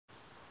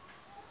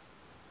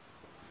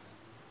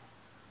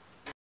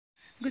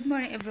Good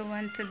morning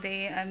everyone.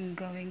 Today I'm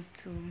going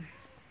to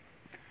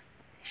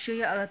show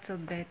you a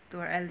little bit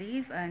where I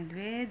live and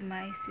with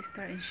my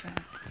sister and Sha.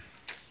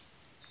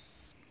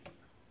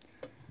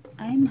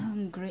 I'm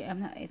hungry.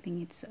 I'm not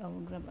eating it, so I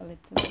will grab a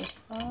little bit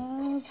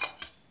of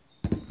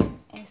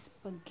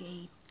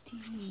spaghetti.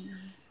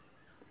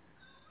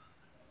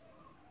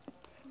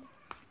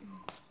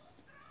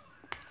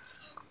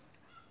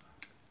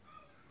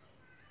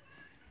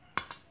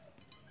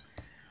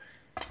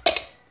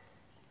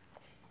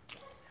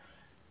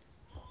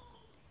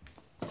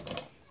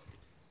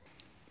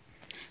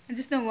 I'm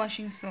just not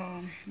washing, so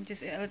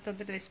just a little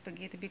bit of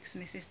spaghetti because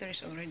my sister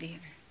is already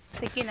here.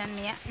 Sticky na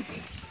niya.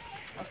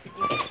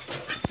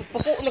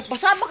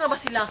 Nagpasama ka ba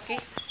si Lucky?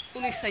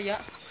 Tuloy saya.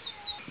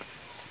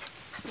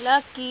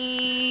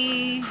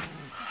 Lucky!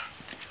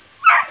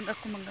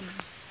 Ako maganda.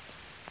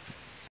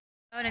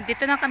 So,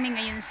 nandito na kami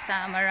ngayon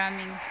sa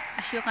maraming,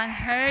 as you can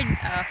heard,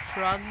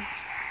 frog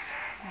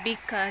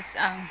because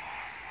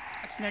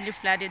it's nearly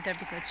flooded there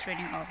because it's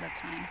raining all the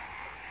time.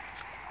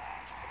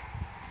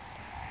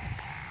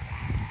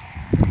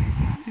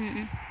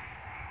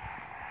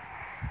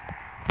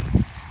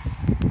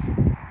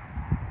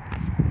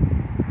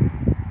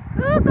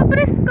 Oh,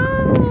 kapresko!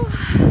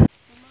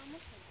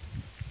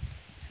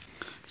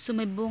 So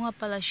may bunga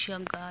pala siya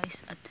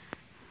guys, at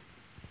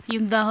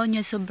yung dahon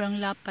niya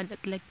sobrang lapad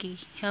at laki,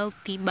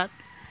 healthy, but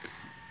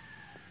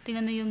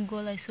tingnan nyo yung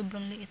gulay,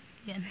 sobrang liit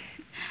yan.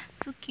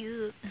 So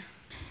cute.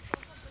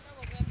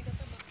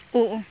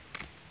 Oo.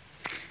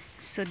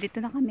 So dito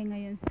na kami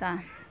ngayon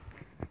sa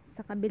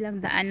kabilang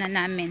daanan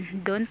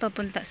namin, doon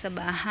papunta sa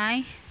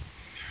bahay.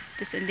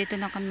 Tapos dito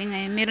na kami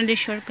ngayon, meron din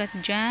shortcut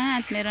dyan,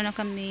 at meron na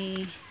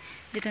kami,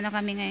 dito na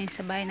kami ngayon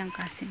sa bahay ng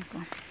cousin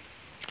ko.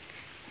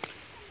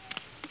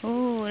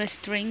 Oh,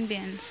 string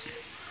beans.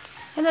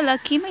 Hello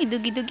Lucky, may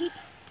dugi-dugi.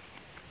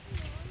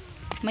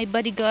 May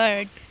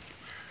bodyguard.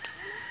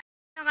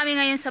 Na kami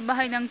ngayon sa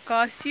bahay ng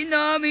cousin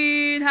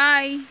namin.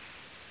 Hi!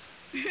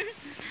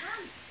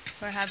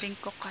 We're having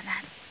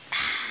coconut.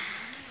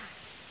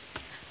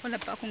 Wala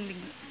pa akong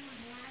ligo.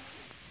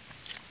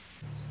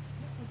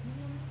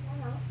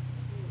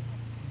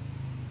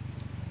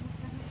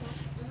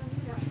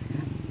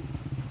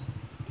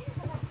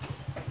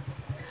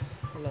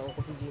 Wala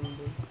ako kapigin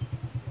doon.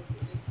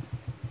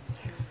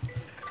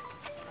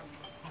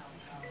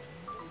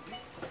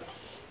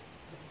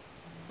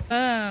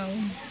 Wow!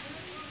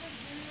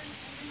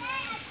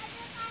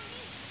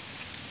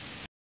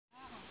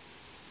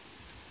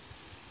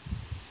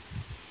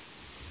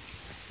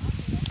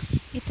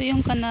 Ito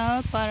yung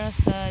kanal para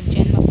sa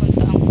dyan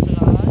mapunta ang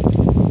flood,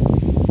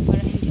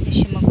 para hindi na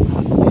siya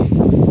magbaha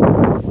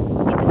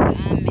dito sa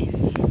amin.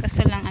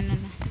 Kaso lang ano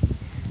na,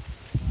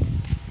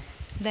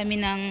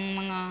 dami ng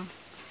mga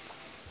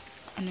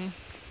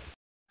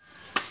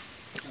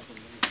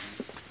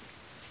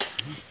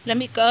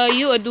lami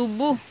kayo,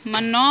 adobo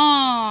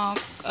manok,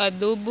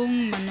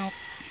 adobong manok,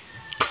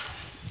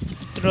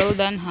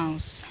 Roldan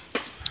house.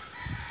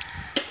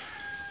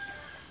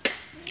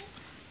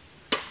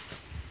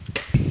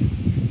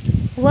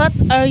 What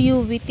are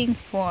you waiting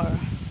for?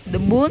 The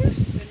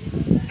boons?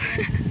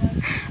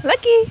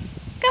 Lucky,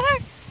 come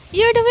here.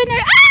 You're the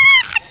winner.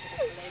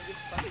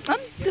 Ah!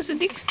 To si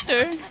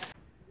Dexter.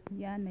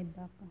 Yan, may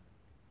baka.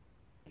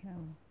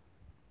 Cow.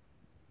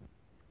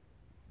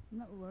 I'm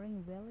not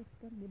wearing velvet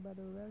skirt, di ba?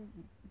 They're wearing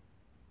it.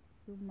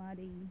 So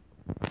muddy.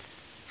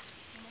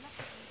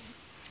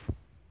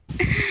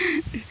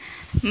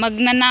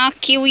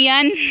 Magnanakiw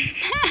yan.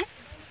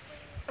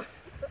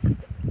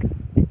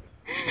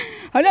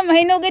 Hala,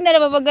 mahinugin na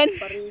nababagan.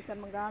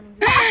 Parisan magano.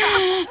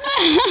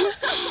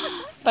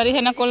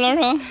 Parihan na color,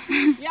 ho.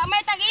 Ya,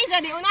 may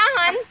tag-isa di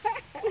unahan.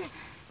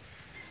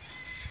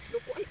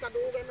 Luko ay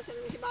kadugay man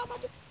si mama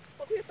mo.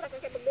 Pagkitra ka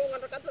kay maglungan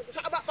ra kadto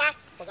sa aba pa.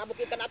 Pag-abot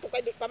kita nato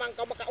kay di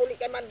pamangkaw makauli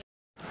kay man.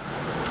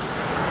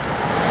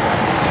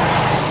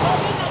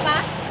 Sobe ka ba?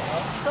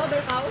 Sobe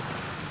ka?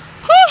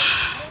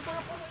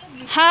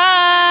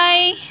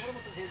 Hi!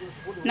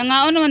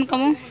 Nangaon naman ka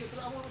mo?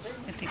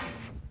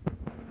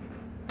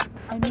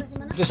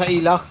 Ito sa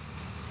ila.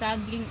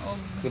 Saging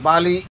og.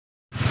 Ibali.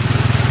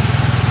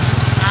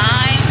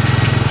 I'm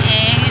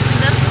in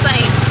the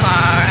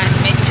sidecar and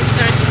my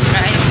sister's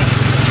driving.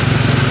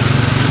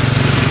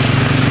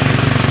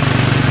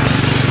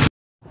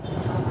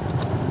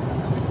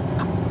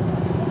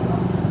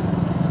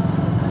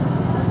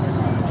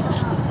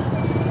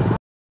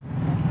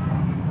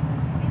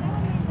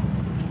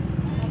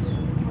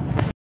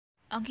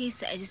 Okay,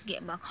 so I just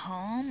get back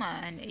home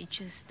and I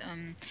just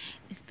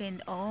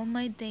spend all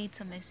my day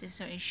to my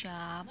sister's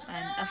shop,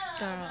 and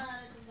after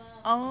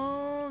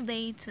all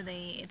day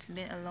today, it's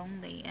been a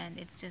long day, and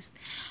it's just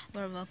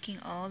we're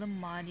walking all the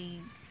muddy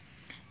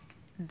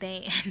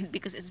day and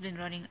because it's been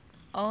running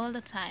all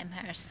the time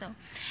here. So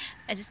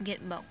I just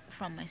get back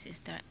from my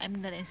sister.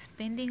 I'm gonna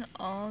spending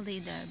all day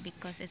there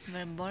because it's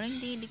very boring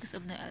day because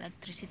of no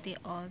electricity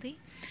all day.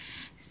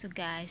 So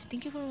guys,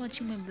 thank you for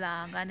watching my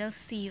vlog, and I'll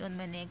see you on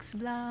my next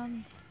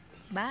vlog.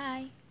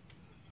 Bye.